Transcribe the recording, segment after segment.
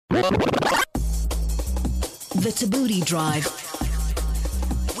The Tabooty Drive.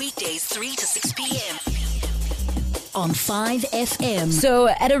 Weekdays 3 to 6 p.m. on 5FM. So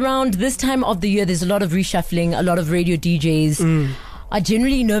at around this time of the year, there's a lot of reshuffling. A lot of radio DJs are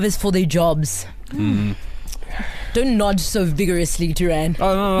generally nervous for their jobs. Don't nod so vigorously, Duran.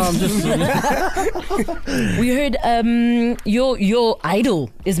 Oh, no, I'm just... We heard your idol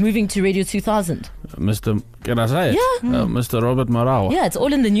is moving to Radio 2000. Mr. Can I say it? Yeah. Mr. Robert Marawa. Yeah, it's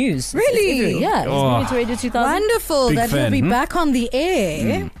all in the news. Really? Yeah, he's moving to Radio 2000. Wonderful. Big That fan. will be back on the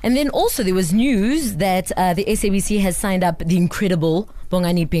air. And then also there was news that the SABC has signed up the incredible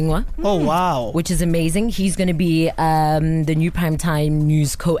Bongani Bingwa, Oh, wow. which is amazing. He's going to be the new primetime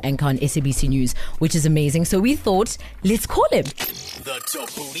news co-anchor on SABC News, which is amazing. So we thought, let's call him. The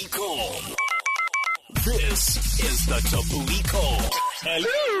Tabooty Call. This is the Tabooty Call.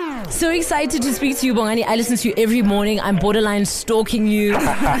 Hello. So excited to speak to you, Bongani. I listen to you every morning. I'm borderline stalking you.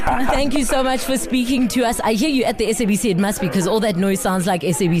 Thank you so much for speaking to us. I hear you at the SABC. It must be because all that noise sounds like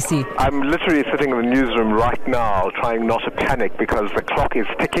SABC. I'm literally sitting in the newsroom right now trying not to panic because the clock is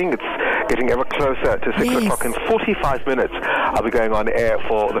ticking. It's getting ever closer to 6 Yes. o'clock. In 45 minutes, I'll be going on air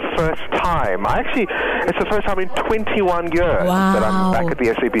for the first time. It's the first time in 21 years that I'm back at the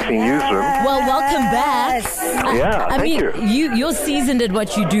SABC newsroom. Well, welcome back. Yeah, I thank mean, you're seasoned at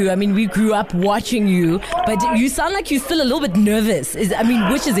what you do. I mean, we grew up watching you, but you sound like you're still a little bit nervous.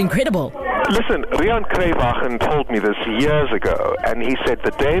 Which is incredible. Listen, Rian Kreiwagen told me this years ago, and he said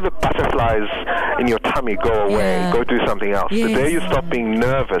the day the butterflies in your tummy go away, go do something else. Yes. The day you stop being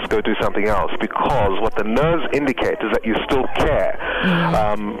nervous, go do something else, because what the nerves indicate is that you still care.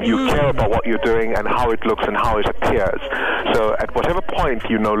 You care about what you're doing and how it looks and how it appears. So at whatever point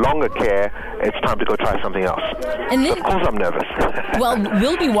you no longer care, it's time to go try something else. And So then, of course I'm nervous. well,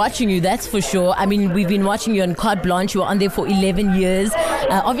 we'll be watching you, that's for sure. I mean, we've been watching you on Carte Blanche. You were on there for 11 years.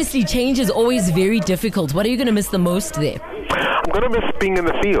 Obviously, change is always very difficult. What are you going to miss the most there? I'm going to miss being in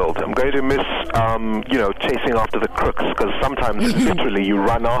the field. I'm going to miss, chasing after the crooks, because sometimes literally you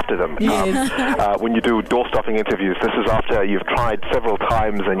run after them. When you do door-stopping interviews, this is after you've tried several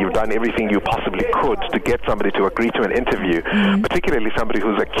times and you've done everything you possibly could to get somebody to agree to an interview, particularly somebody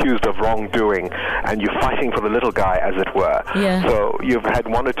who's accused of wrongdoing, and you're fighting for the little guy, as it were. Yeah. So you've had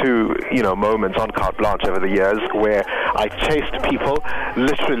one or two, moments on Carte Blanche over the years where I chased people,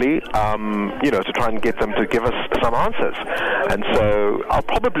 literally, to try and get them to give us some answers. And so I'll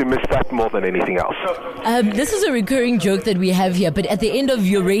probably miss that more than anything else. This is a recurring joke that we have here, but at the end of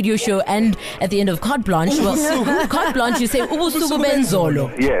your radio show and at the end of Carte Blanche, Carte Blanche, you say "Ubusuku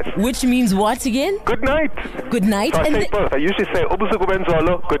benzolo," Yes. which means what again? Good night. Good night. So I And say both. I usually say "Ubusuku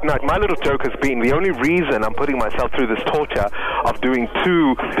benzolo," good night. My little joke has been the only reason I'm putting myself through this torture of doing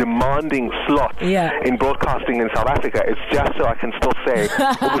two demanding slots in broadcasting in South Africa is just so I can still say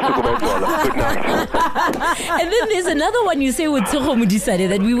 "Ubusuku benzolo," good night. And then there's another one you say with Tsogo Modisane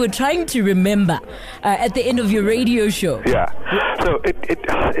that we were trying to remember at the end of your radio show. Yeah. So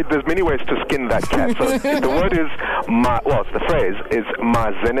there's many ways to skin that cat. So the word is the phrase is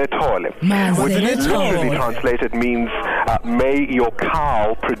mazenetole, which literally translated means may your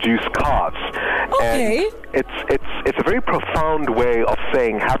cow produce calves. Okay. And it's a very profound way of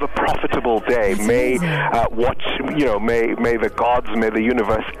saying have a profitable day. May may the gods, may the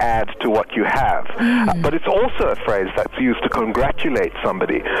universe add to what you have. But it's also a phrase that's used to congratulate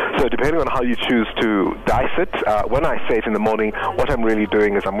somebody. So depending on how you choose to dice it, when I say it in the morning, what I'm really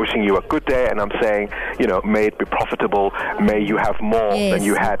doing is I'm wishing you a good day, and I'm saying, may it be profitable, may you have more than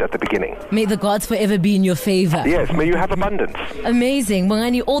you had at the beginning. May the gods forever be in your favor. Yes, may you have abundance. Amazing.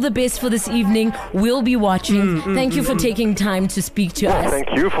 Bongani, all the best for this evening. We'll be watching. Thank you for taking time to speak to us.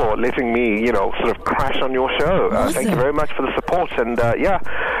 Thank you for letting me, sort of crash on your show. Thank you very much for the support. And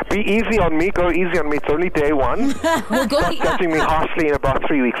be easy on me. Go easy on me. It's only day one. We'll go. Start judging me harshly in about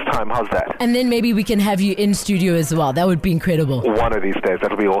 3 weeks' time. How's that? And then maybe we can have you in studio as well. That would be incredible. One of these days.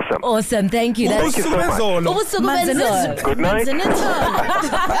 That'll be awesome. Awesome. Thank you. Thank you so much. Ubusuku benzolo. Good night.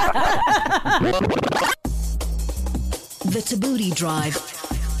 The Tabooty Drive.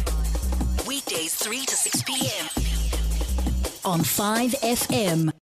 Weekdays 3 to 6 p.m. on 5FM.